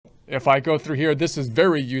if I go through here, this is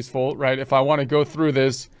very useful, right? If I want to go through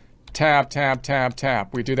this, tab, tab, tab, tab.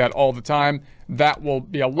 We do that all the time. That will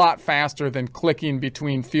be a lot faster than clicking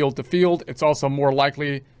between field to field. It's also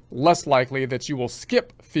less likely that you will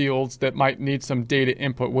skip fields that might need some data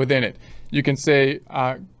input within it. You can say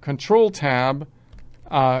Control Tab,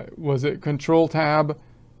 was it Control Tab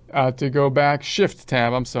to go back? Shift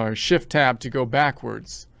Tab, I'm sorry, Shift Tab to go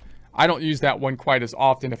backwards. I don't use that one quite as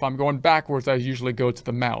often. If I'm going backwards, I usually go to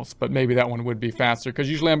the mouse, but maybe that one would be faster because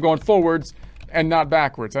usually I'm going forwards and not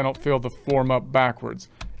backwards. I don't fill the form up backwards.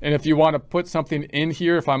 And if you want to put something in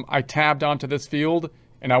here, if I tabbed onto this field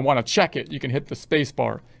and I want to check it, you can hit the space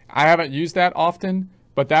bar. I haven't used that often,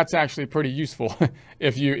 but that's actually pretty useful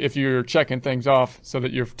if you're checking things off so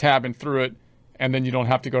that you're tabbing through it and then you don't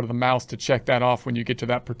have to go to the mouse to check that off when you get to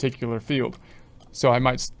that particular field. So I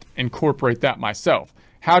might incorporate that myself.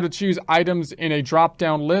 How to choose items in a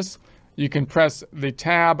drop-down list. You can press the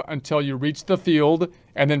tab until you reach the field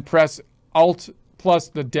and then press Alt plus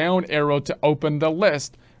the down arrow to open the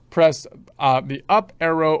list. Press the up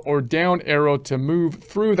arrow or down arrow to move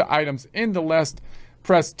through the items in the list.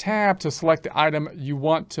 Press tab to select the item you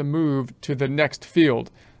want to move to the next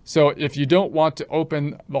field. So if you don't want to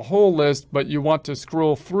open the whole list, but you want to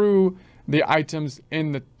scroll through the items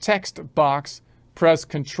in the text box, press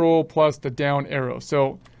Control plus the down arrow.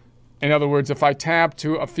 So in other words, if I tab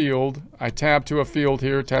to a field,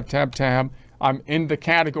 here, tab, tab, tab, I'm in the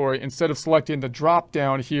category. Instead of selecting the drop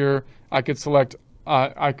down here, I could select,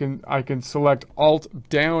 I can select Alt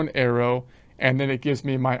down arrow, and then it gives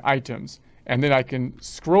me my items. And then I can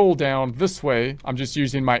scroll down this way. I'm just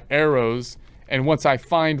using my arrows. And once I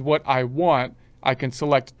find what I want, I can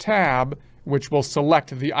select tab, which will select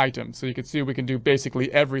the item. So you can see we can do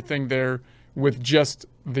basically everything there with just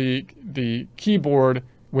the keyboard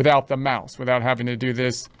without the mouse, without having to do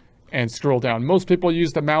this and scroll down. Most people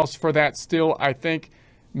use the mouse for that still. I think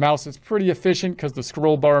mouse is pretty efficient because the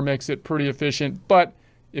scroll bar makes it pretty efficient. But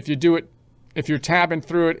if you do it, if you're tabbing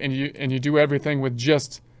through it and you do everything with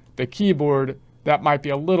just the keyboard, that might be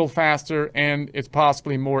a little faster and it's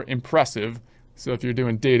possibly more impressive. So if you're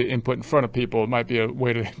doing data input in front of people, it might be a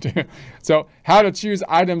way to do. So how to choose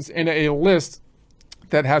items in a list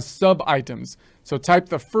that has sub-items. So type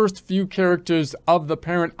the first few characters of the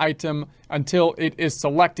parent item until it is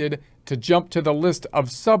selected. To jump to the list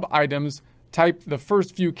of sub-items, type the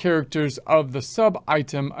first few characters of the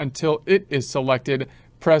sub-item until it is selected.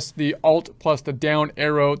 Press the Alt plus the down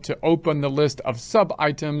arrow to open the list of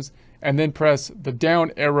sub-items, and then press the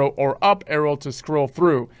down arrow or up arrow to scroll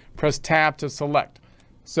through. Press tab to select.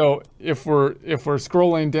 So if we're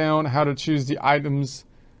scrolling down, how to choose the items,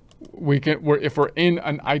 if we're in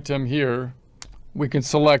an item here, we can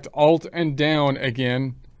select Alt and down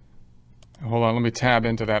again. Hold on, let me tab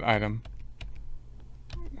into that item.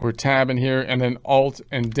 We're tabbing here and then Alt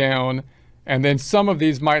and down. And then some of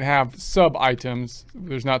these might have sub items.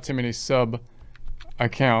 There's not too many sub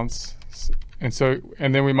accounts.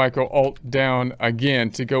 And then we might go Alt down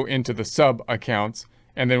again to go into the sub accounts.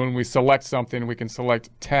 And then when we select something, we can select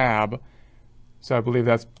tab. So I believe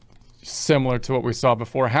that's similar to what we saw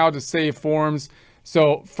before. How to save forms.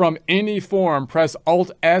 So from any form, press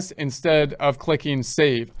Alt S instead of clicking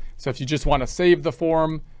save. So if you just want to save the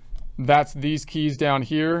form, that's these keys down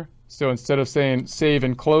here. So instead of saying save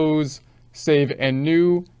and close, save and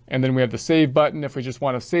new, and then we have the save button. If we just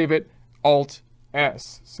want to save it, Alt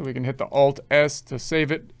S. So we can hit the Alt S to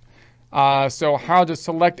save it. So how to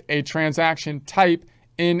select a transaction type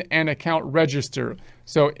in an account register.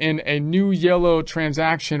 So in a new yellow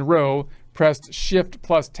transaction row, press Shift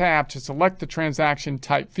plus Tab to select the transaction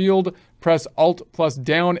type field. Press Alt plus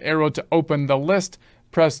down arrow to open the list.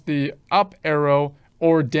 Press the up arrow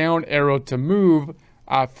or down arrow to move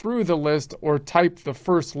through the list, or type the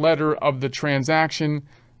first letter of the transaction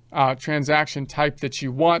type that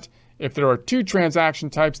you want. If there are two transaction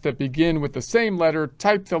types that begin with the same letter,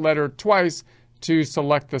 type the letter twice to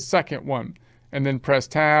select the second one. And then press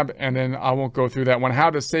Tab, and then I won't go through that one. How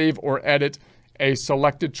to save or edit a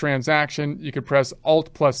selected transaction. You could press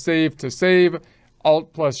Alt plus Save to save,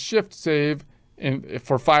 Alt plus Shift Save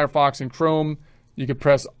for Firefox and Chrome. You could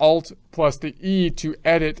press Alt plus the E to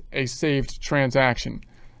edit a saved transaction.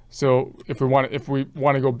 So if we want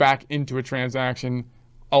to go back into a transaction,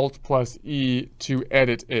 Alt plus E to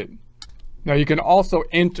edit it. Now you can also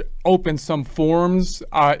open some forms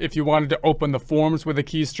if you wanted to open the forms with the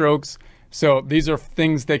keystrokes. So these are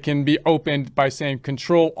things that can be opened by saying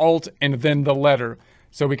Control Alt and then the letter.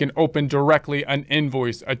 So we can open directly an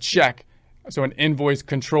invoice, a check. So an invoice,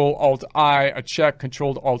 Control Alt I, a check,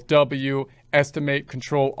 Control Alt W, estimate,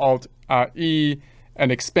 Control Alt E,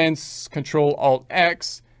 an expense, Control Alt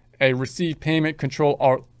X, A receive payment, Control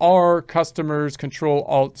Alt R, customers, Control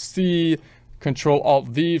Alt C, Control Alt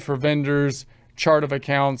V for vendors, chart of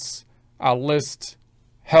accounts, list,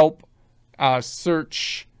 help,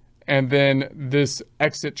 search, and then this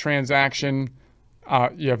exit transaction.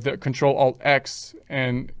 You have the Control Alt X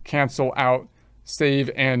and cancel out,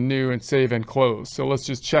 save and new, and save and close. So let's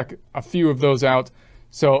just check a few of those out.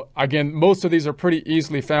 So again, most of these are pretty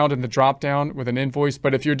easily found in the dropdown with an invoice,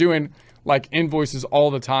 but if you're doing like invoices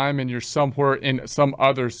all the time and you're somewhere in some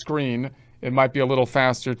other screen, it might be a little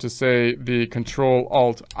faster to say the Control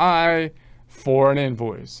Alt I for an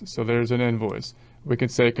invoice. So there's an invoice. We can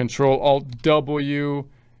say Control Alt W,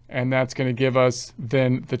 and that's going to give us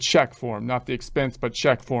then the check form, not the expense, but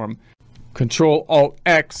check form. Control Alt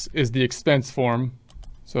X is the expense form.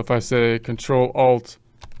 So if I say Control Alt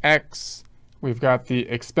X, we've got the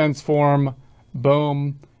expense form,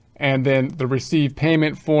 boom. And then the receive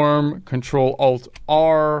payment form, Control Alt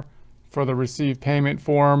R for the receive payment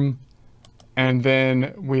form. And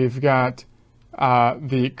then we've got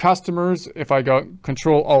the customers. If I go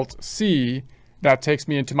Control Alt C, that takes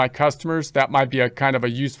me into my customers. That might be a kind of a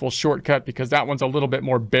useful shortcut because that one's a little bit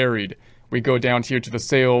more buried. We go down here to the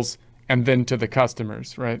sales and then to the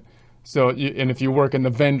customers, right? So, and if you work in the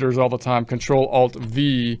vendors all the time, Control Alt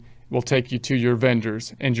V will take you to your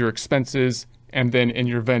vendors and your expenses, and then in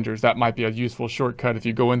your vendors. That might be a useful shortcut if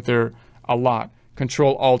you go in there a lot.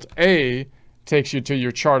 Control Alt A takes you to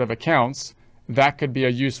your chart of accounts. That could be a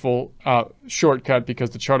useful shortcut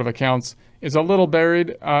because the chart of accounts is a little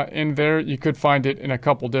buried in there. You could find it in a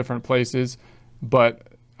couple different places, but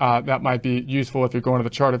that might be useful if you're going to the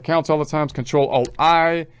chart of accounts all the time. Control Alt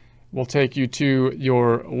I will take you to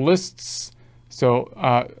your lists. So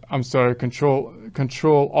I'm sorry,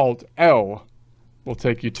 Control Alt L will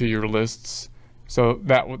take you to your lists. So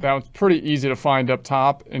that was pretty easy to find up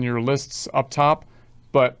top in your lists up top,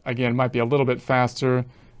 but again, might be a little bit faster.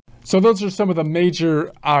 So those are some of the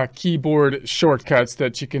major keyboard shortcuts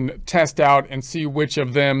that you can test out and see which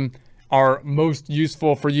of them are most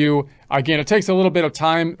useful for you. Again, it takes a little bit of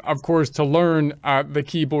time, of course, to learn the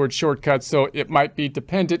keyboard shortcuts, so it might be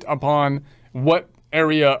dependent upon what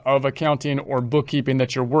area of accounting or bookkeeping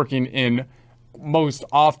that you're working in most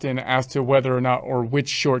often as to whether or not or which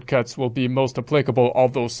shortcuts will be most applicable,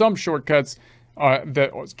 although some shortcuts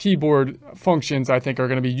that keyboard functions I think are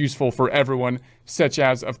going to be useful for everyone, such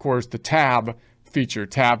as of course the tab feature,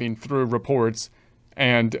 tabbing through reports,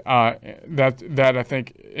 and that I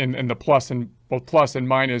think in the plus and both plus and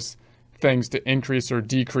minus things to increase or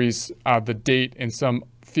decrease the date in some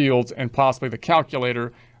fields and possibly the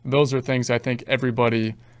calculator. Those are things I think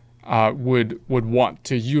everybody would want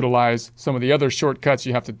to utilize. Some of the other shortcuts,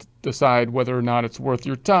 you have to decide whether or not it's worth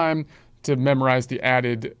your time to memorize the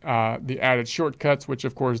added shortcuts, which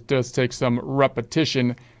of course does take some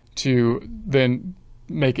repetition to then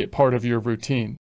make it part of your routine.